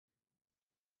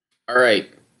All right.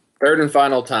 Third and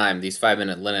final time. These 5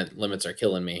 minute limits are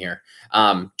killing me here.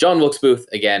 John Wilkes Booth,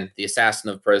 again, the assassin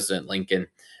of President Lincoln.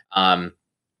 Um,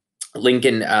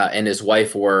 Lincoln and his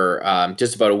wife were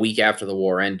just about a week after the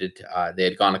war ended. They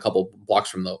had gone a couple blocks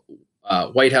from the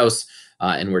White House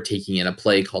and were taking in a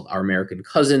play called Our American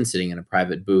Cousin, sitting in a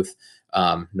private booth,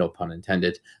 no pun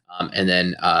intended. And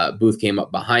then Booth came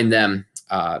up behind them,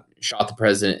 shot the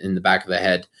president in the back of the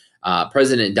head.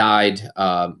 President died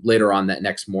later on that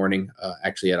next morning,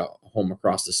 actually at a home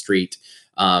across the street.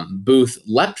 Booth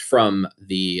leapt from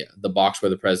the box where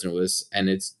the president was, and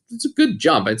it's a good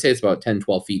jump. I'd say it's about 10,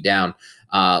 12 feet down.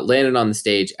 Landed on the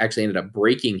stage, actually ended up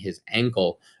breaking his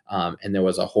ankle, and there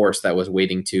was a horse that was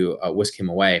waiting to whisk him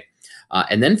away.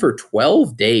 And then for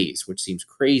 12 days, which seems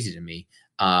crazy to me,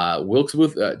 John Wilkes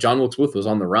Booth was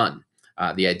on the run.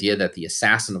 The idea that the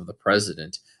assassin of the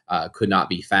president could not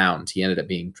be found. He ended up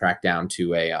being tracked down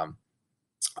to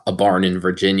a barn in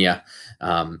Virginia.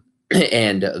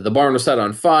 And the barn was set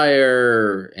on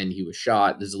fire and he was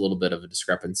shot. There's a little bit of a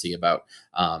discrepancy about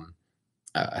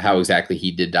how exactly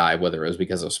he did die, whether it was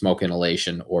because of smoke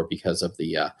inhalation or because of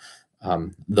the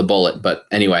bullet. But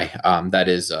anyway, that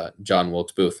is John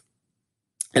Wilkes Booth.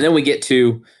 And then we get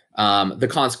to the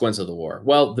consequence of the war.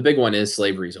 Well, the big one is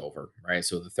slavery's over, right?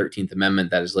 So the 13th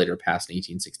Amendment that is later passed in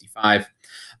 1865.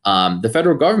 The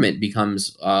federal government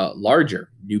becomes larger.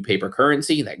 New paper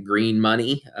currency, that green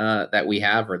money that we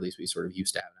have, or at least we sort of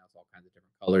used to have now, it's all kinds of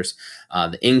different colors.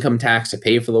 The income tax to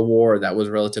pay for the war, that was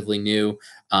relatively new.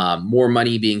 More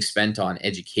money being spent on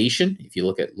education. If you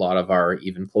look at a lot of our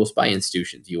even close by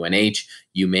institutions, UNH,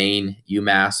 UMaine,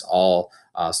 UMass, all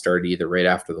started either right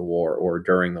after the war or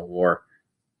during the war.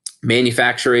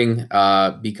 Manufacturing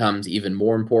becomes even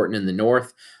more important in the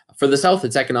North. For the South,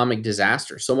 it's economic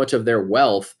disaster. So much of their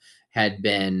wealth had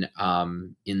been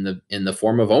in the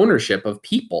form of ownership of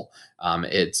people.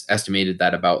 It's estimated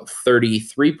that about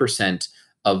 33%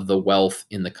 of the wealth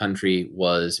in the country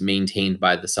was maintained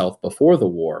by the South before the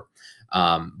war.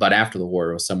 But after the war,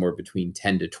 it was somewhere between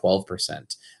 10 to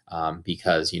 12%.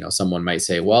 Because, someone might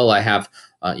say, well, I have,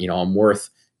 I'm worth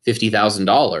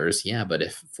 $50,000. Yeah, but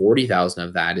if 40,000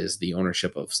 of that is the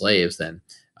ownership of slaves, then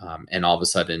and all of a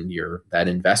sudden that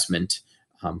investment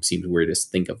seems weird to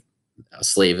think of a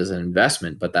slave as an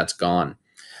investment, but that's gone.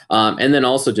 And then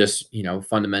also just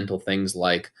fundamental things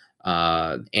like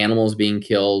animals being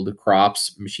killed,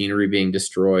 crops, machinery being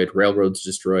destroyed, railroads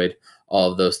destroyed.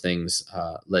 All of those things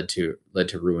led to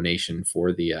ruination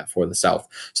for the South.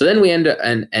 So then we end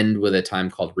with a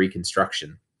time called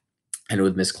Reconstruction. And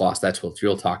with Miss Kloss, that's what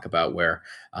we'll talk about, where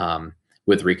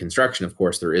with Reconstruction, of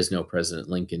course, there is no President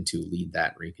Lincoln to lead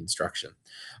that Reconstruction.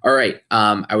 All right.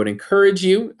 I would encourage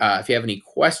you, if you have any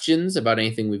questions about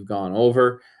anything we've gone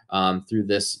over through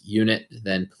this unit,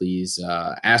 then please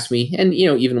ask me. And,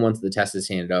 even once the test is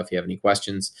handed out, if you have any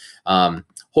questions,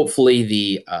 hopefully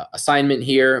the assignment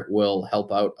here will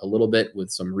help out a little bit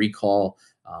with some recall.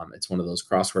 It's one of those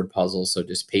crossword puzzles, so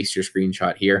just paste your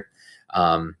screenshot here.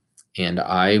 And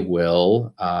I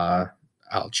will,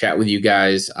 I'll chat with you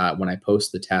guys when I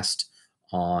post the test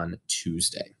on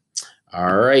Tuesday.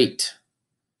 All right.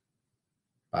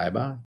 Bye-bye.